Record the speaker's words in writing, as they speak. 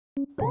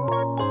Come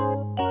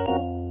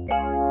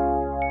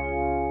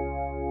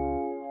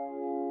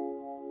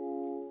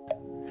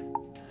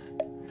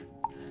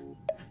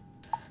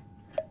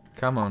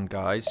on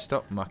guys,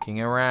 stop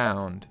mucking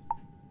around.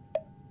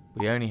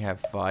 We only have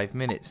 5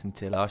 minutes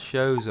until our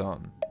show's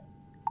on.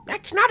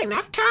 That's not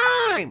enough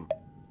time!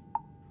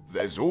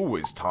 There's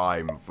always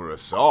time for a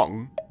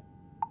song.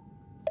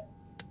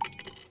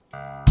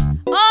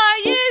 Are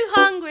you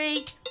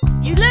hungry?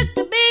 You look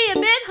to be a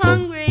bit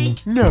hungry.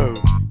 No.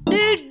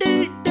 Do.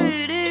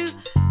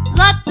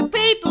 Lots of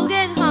people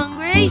get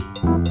hungry.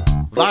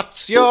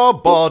 That's your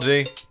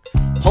body.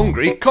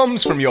 Hungry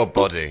comes from your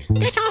body.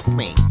 Get off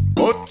me!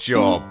 But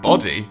your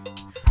body,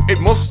 it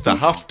must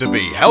have to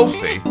be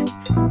healthy.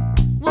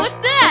 What's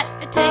that?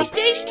 A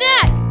tasty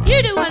snack?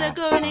 You don't want to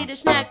go and eat a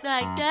snack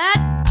like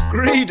that.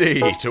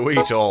 Greedy to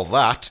eat all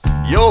that,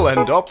 you'll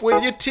end up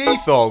with your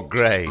teeth all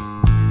grey.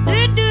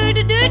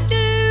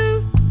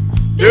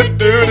 Do.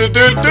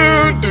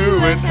 Do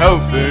it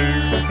healthy.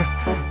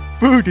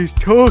 Food is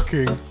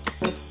talking.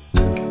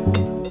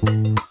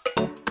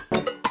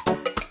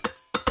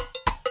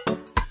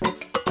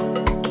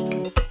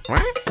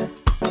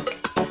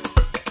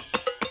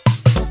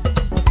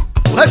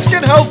 Let's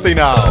get healthy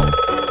now.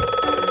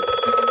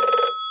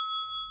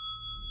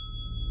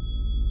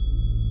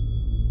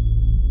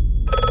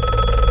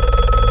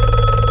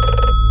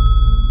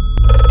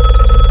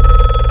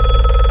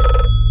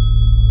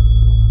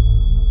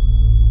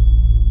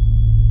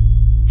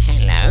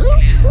 Hello?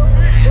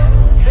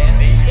 You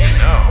need to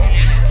know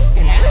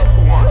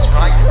what's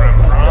right from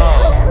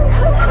wrong.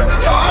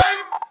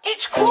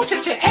 It's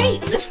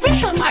 8:45. There's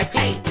fish on my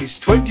plate. It's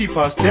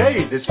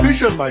 8:20. There's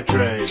fish on my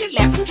tray. It's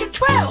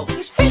 11:12.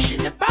 There's fish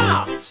in the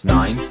bath. It's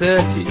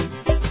 9:30.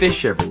 There's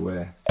fish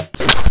everywhere.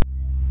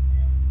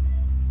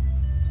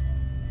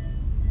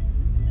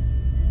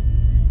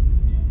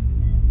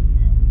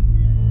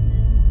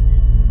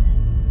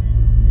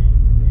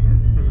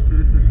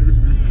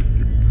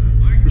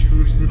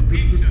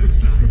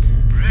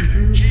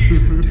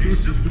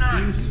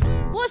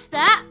 What's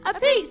that? A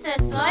pizza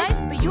slice?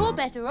 But you're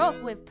better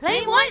off with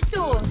plain white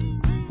sauce.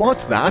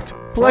 What's that?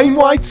 Plain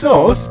white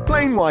sauce?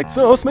 Plain white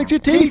sauce makes your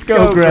teeth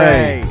go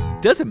grey.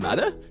 Doesn't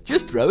matter,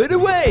 just throw it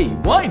away.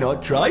 Why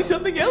not try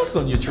something else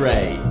on your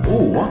tray?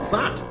 Oh, what's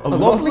that? A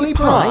lovely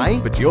pie?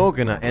 But you're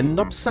gonna end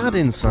up sad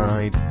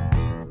inside.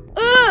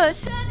 Ugh,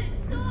 sad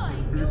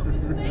inside. You're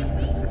gonna make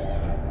me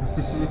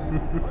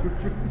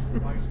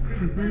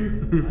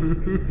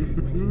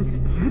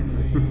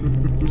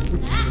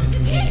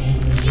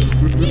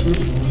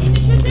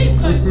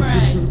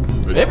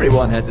But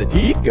everyone has the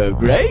teeth go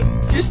grey.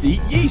 Just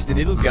eat yeast and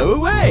it'll go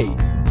away.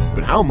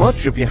 But how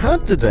much have you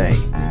had today?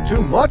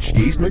 Too much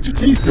yeast makes your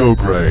teeth go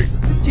grey.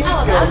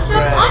 How about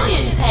some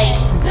onion paste?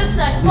 Looks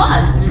like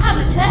one. Have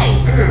a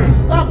taste.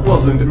 That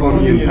wasn't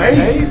onion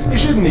paste. You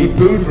shouldn't eat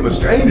food from a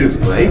stranger's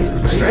plate.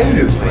 A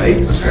stranger's plate.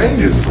 A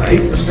stranger's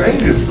plate. A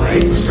stranger's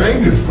plate. A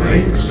stranger's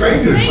plate. A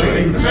stranger's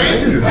plate. A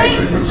stranger's plate.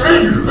 A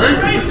stranger's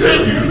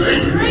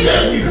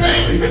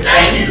plate. A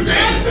stranger's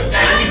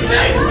plate.